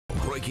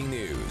breaking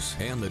news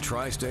and the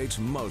Tri-State's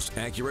most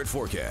accurate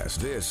forecast.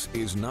 This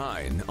is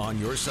 9 on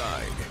your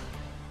side.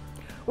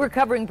 We're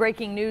covering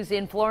breaking news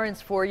in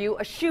Florence for you.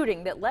 A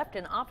shooting that left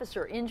an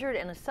officer injured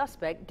and a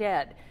suspect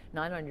dead.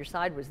 9 on your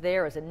side was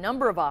there as a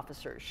number of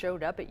officers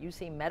showed up at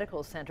UC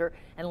Medical Center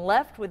and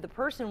left with the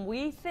person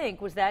we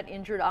think was that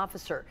injured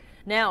officer.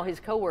 Now his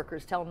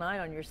co-workers tell 9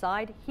 on your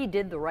side he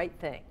did the right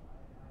thing.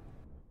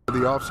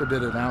 The officer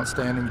did an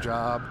outstanding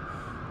job.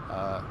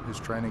 His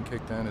training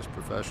kicked in, his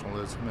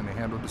professionalism, and he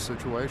handled the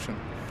situation.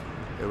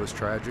 It was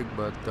tragic,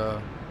 but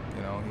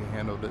you know, he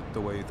handled it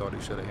the way he thought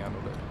he should have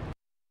handled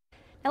it.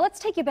 Now let's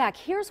take you back.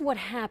 Here's what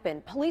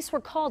happened. Police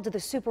were called to the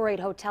Super 8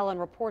 hotel on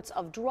reports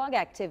of drug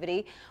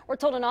activity. We're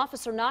told an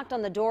officer knocked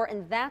on the door,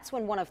 and that's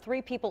when one of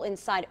 3 people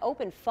inside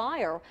opened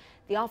fire.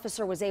 The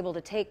officer was able to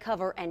take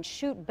cover and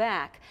shoot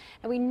back.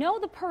 And we know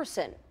the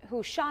person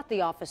who shot the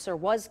officer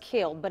was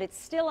killed, but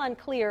it's still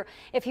unclear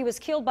if he was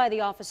killed by the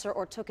officer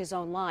or took his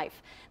own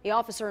life. The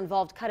officer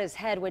involved cut his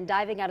head when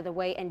diving out of the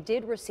way and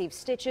did receive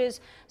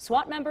stitches.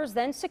 SWAT members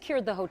then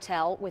secured the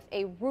hotel with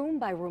a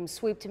room-by-room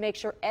sweep to make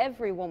sure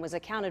everyone was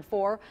accounted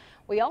for.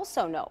 We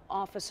also know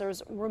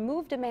officers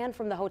removed a man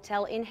from the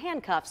hotel in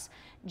handcuffs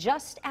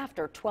just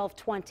after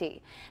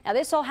 12:20. Now,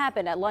 this all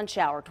happened at lunch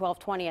hour,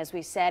 12:20, as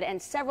we said,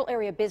 and several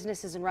area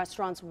businesses and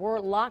restaurants were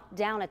locked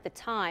down at the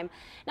time.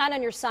 9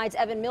 on your side's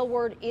Evan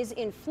Millward is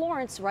in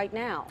Florence right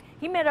now.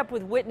 He met up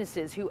with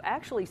witnesses who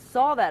actually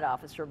saw that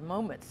officer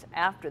moments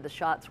after the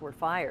shots were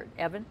fired.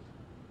 Evan?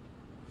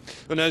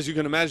 And as you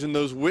can imagine,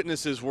 those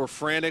witnesses were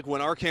frantic when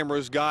our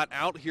cameras got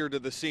out here to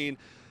the scene.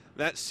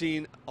 That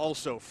scene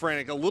also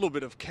frantic, a little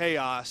bit of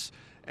chaos,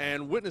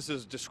 and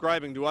witnesses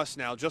describing to us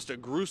now just a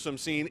gruesome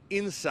scene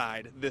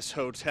inside this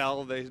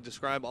hotel. They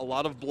describe a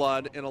lot of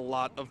blood in a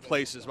lot of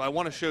places. But I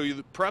want to show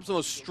you perhaps the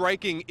most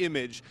striking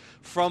image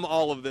from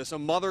all of this. A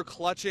mother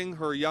clutching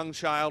her young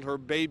child, her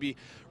baby,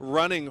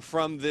 running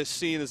from this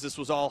scene as this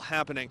was all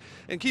happening.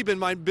 And keep in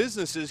mind,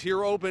 businesses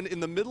here open in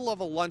the middle of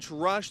a lunch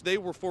rush. They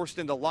were forced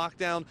into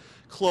lockdown,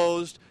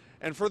 closed.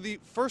 And for the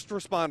first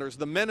responders,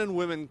 the men and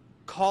women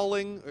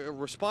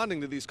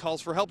responding to these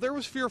calls for help, there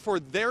was fear for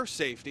their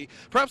safety.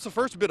 Perhaps the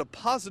first bit of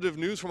positive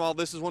news from all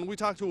this is when we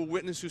talked to a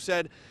witness who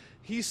said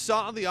he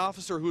saw the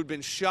officer who had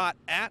been shot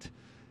at.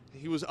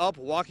 He was up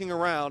walking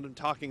around and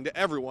talking to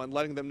everyone,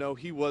 letting them know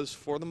he was,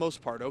 for the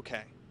most part,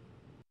 okay.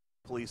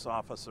 Police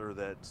officer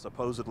that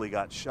supposedly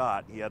got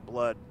shot, he had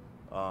blood,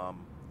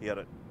 he had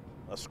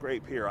a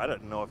scrape here. I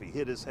don't know if he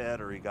hit his head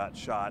or he got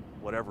shot,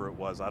 whatever it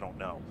was, I don't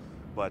know.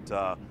 But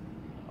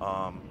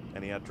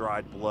and he had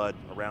dried blood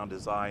around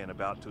his eye and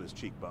about to his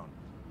cheekbone.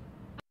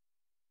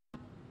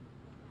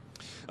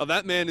 Now,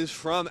 that man is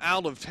from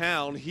out of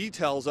town. He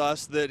tells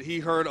us that he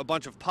heard a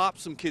bunch of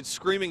pops, some kids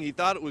screaming. He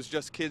thought it was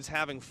just kids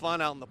having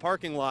fun out in the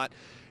parking lot.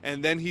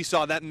 And then he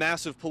saw that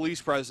massive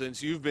police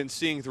presence you've been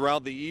seeing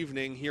throughout the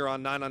evening here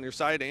on 9 on your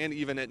side and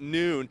even at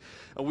noon.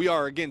 We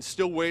are, again,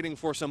 still waiting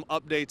for some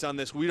updates on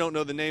this. We don't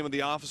know the name of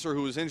the officer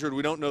who was injured.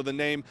 We don't know the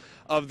name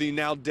of the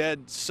now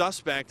dead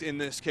suspect in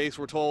this case.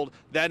 We're told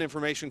that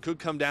information could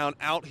come down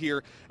out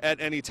here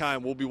at any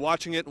time. We'll be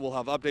watching it. We'll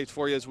have updates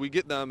for you as we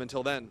get them.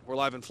 Until then, we're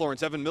live in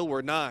Florence. Evan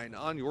Millward, 9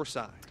 on your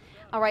side.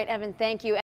 All right, Evan, thank you.